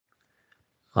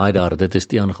Hi daar, dit is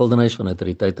Tiaan Gildenhuys van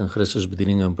Autoriteit in Christus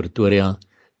Bediening in Pretoria.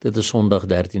 Dit is Sondag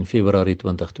 13 Februarie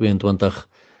 2022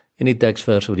 en die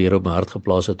teksvers wat die Here op my hart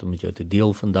geplaas het om met jou te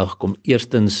deel vandag kom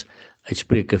eerstens uit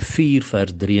Spreuke 4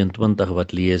 vers 23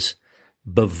 wat lees: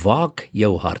 Bewaak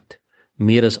jou hart,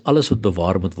 meer as alles wat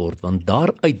bewaar moet word, want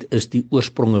daaruit is die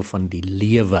oorspronge van die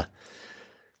lewe.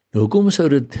 Nou, hoekom sou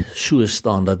dit so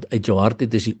staan dat uit jou hart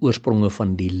uit is die oorspronge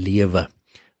van die lewe?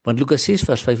 Want Lukas 6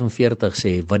 vers 45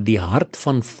 sê, wat die hart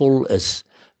van vol is,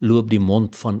 loop die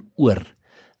mond van oor.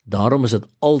 Daarom is dit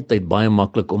altyd baie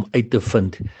maklik om uit te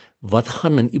vind, wat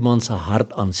gaan in iemand se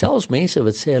hart aan. Selfs mense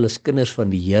wat sê hulle is kinders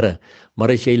van die Here, maar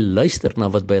as jy luister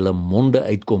na wat by hulle monde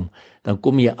uitkom, dan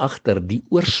kom jy agter die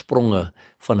oorspronge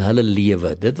van hulle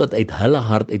lewe. Dit wat uit hulle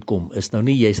hart uitkom, is nou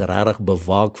nie jy's regtig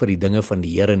bewaak vir die dinge van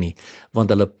die Here nie,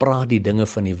 want hulle praat die dinge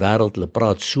van die wêreld, hulle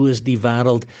praat soos die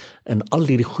wêreld, en al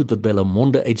hierdie goed wat by hulle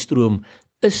monde uitstroom,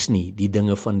 is nie die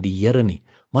dinge van die Here nie.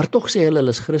 Maar tog sê hulle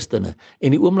is Christene,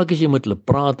 en die oomblik as jy met hulle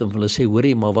praat en hulle sê,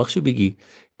 hoorie, maar wag so 'n bietjie,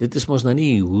 dit is mos nou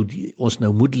nie hoe ons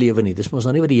nou moet lewe nie, dit is mos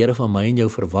nou nie wat die Here van my en jou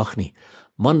verwag nie.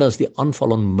 Man, dan is die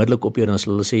aanval onmiddellik op jou, dan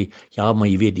sal hulle sê, ja, maar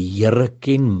jy weet, die Here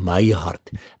ken my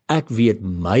hart. Ek weet,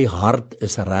 my hart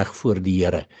is reg voor die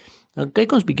Here. Dan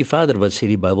kyk ons bietjie verder, wat sê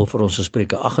die Bybel vir ons in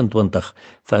Spreuke 28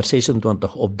 vers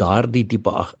 26 op daardie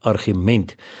tipe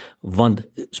argument, want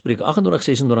Spreuke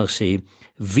 28:26 sê,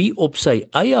 wie op sy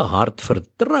eie hart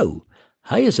vertrou,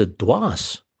 hy is 'n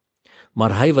dwaas,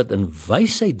 maar hy wat in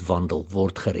wysheid wandel,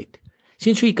 word gered.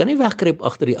 Sien, so jy kan nie wegkruip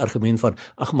agter die argument van,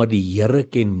 ag, maar die Here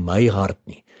ken my hart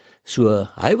nie. So,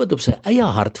 hy wat op sy eie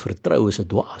hart vertrou is 'n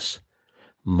dwaas,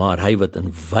 maar hy wat in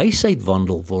wysheid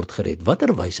wandel, word gered.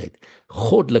 Watter wysheid?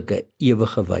 Goddelike,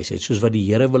 ewige wysheid, soos wat die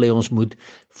Here wil hê ons moet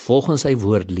volgens sy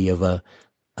woord lewe.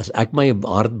 As ek my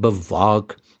hart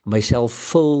bewaak, myself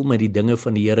vul met die dinge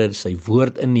van die Here, sy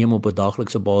woord inneem op 'n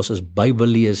daaglikse basis, Bybel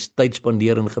lees, tyd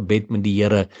spandeer in gebed met die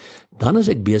Here, dan is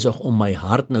ek besig om my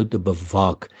hart nou te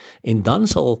bewaak, en dan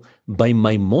sal by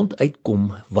my mond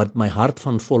uitkom wat my hart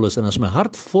van vol is. En as my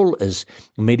hart vol is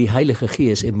met die Heilige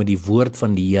Gees en met die woord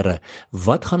van die Here,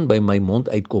 wat gaan by my mond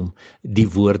uitkom? Die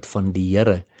woord van die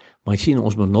Here. Maar sien,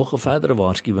 ons moet nog 'n verdere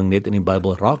waarskuwing net in die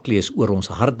Bybel raaklees oor ons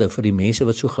harte vir die mense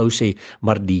wat so gou sê,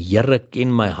 maar die Here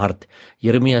ken my hart.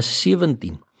 Jeremia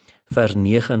 17 vers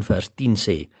 9 en vers 10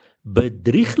 sê,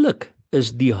 Bedrieglik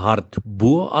is die hart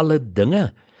bo alle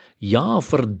dinge, ja,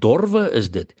 verdorwe is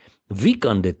dit. Wie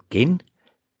kan dit ken?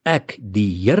 Ek,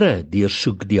 die Here,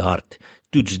 deursoek die hart,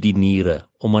 toets die niere,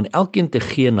 om aan elkeen te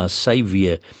gee na sy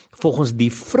weë, volgens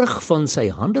die vrug van sy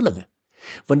handelinge.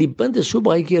 Want die punt is, so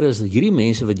baie keer is hierdie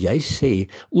mense wat jy sê,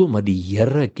 o, maar die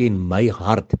Here ken my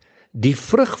hart, die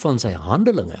vrug van sy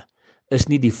handelinge is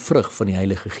nie die vrug van die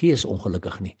Heilige Gees,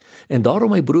 ongelukkig nie. En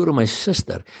daarom, my broer en my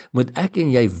suster, moet ek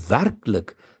en jy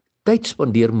werklik tyd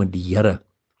spandeer met die Here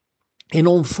en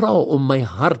hom vra om my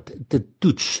hart te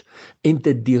toets en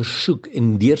te deursoek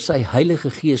en deur sy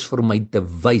Heilige Gees vir my te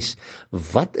wys,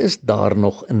 wat is daar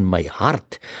nog in my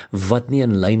hart wat nie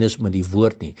in lyn is met die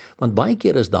woord nie. Want baie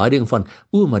keer is daai ding van,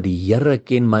 o, maar die Here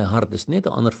ken my hart, is net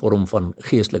 'n ander vorm van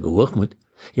geestelike hoogmoed.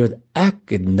 Jy weet,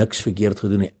 ek het niks verkeerd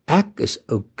gedoen nie, ek is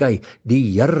okay, die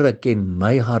Here ken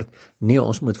my hart. Nee,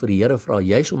 ons moet vir die Here vra,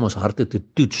 juis om ons harte te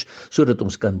toets, sodat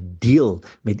ons kan deel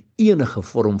met enige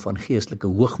vorm van geestelike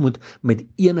hoogmoed, met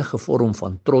enige vorm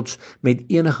van trots, met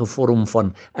enige vorm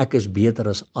van, ek is beter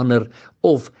as ander,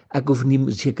 of ek hoef nie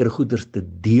sekere goeders te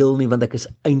deel nie, want ek is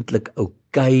eintlik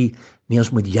okay. Nee,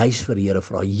 ons moet juis vir die Here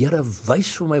vra, Here,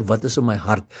 wys vir my wat is in my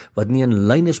hart, wat nie in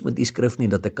lyn is met die skrif nie,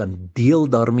 dat ek kan deel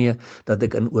daarmee, dat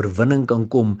ek in oorwinning kan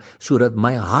kom, sodat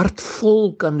my hart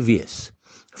vol kan wees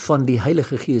van die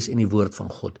Heilige Gees en die woord van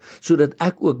God, sodat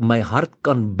ek ook my hart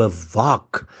kan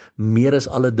bewaak, meer as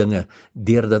alle dinge,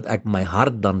 deurdat ek my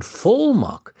hart dan vol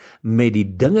maak met die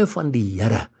dinge van die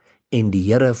Here en die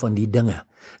Here van die dinge.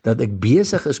 Dat ek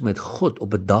besig is met God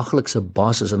op 'n daaglikse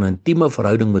basis in 'n intieme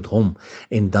verhouding met hom,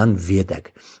 en dan weet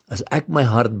ek, as ek my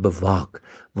hart bewaak,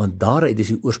 want daaruit is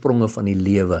die oorspronge van die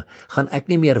lewe, gaan ek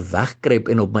nie meer wegkruip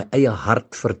en op my eie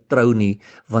hart vertrou nie,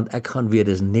 want ek gaan weet,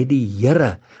 dis net die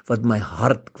Here wat my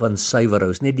hart kan suiwer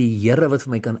hou, is net die Here wat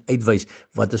vir my kan uitwys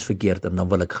wat is verkeerd, en dan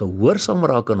wil ek gehoorsaam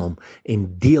raak aan hom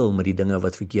en deel met die dinge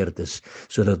wat verkeerd is,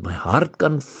 sodat my hart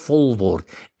kan vol word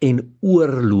en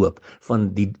oorloop van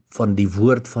die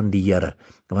woord van die Here.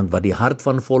 Want wat die hart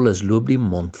van vol is, loop die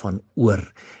mond van oor.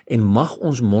 En mag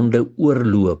ons monde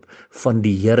oorloop van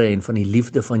die Here en van die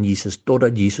liefde van Jesus,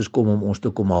 totdat Jesus kom om ons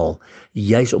te kom haal,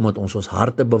 juis omdat ons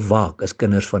harte bewaak as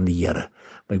kinders van die Here.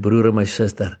 My broer en my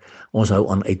suster, ons hou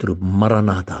aan uitroep,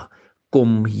 Maranatha,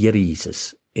 kom Here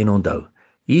Jesus, en onthou,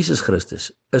 Jesus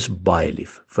Christus is baie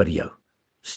lief vir jou.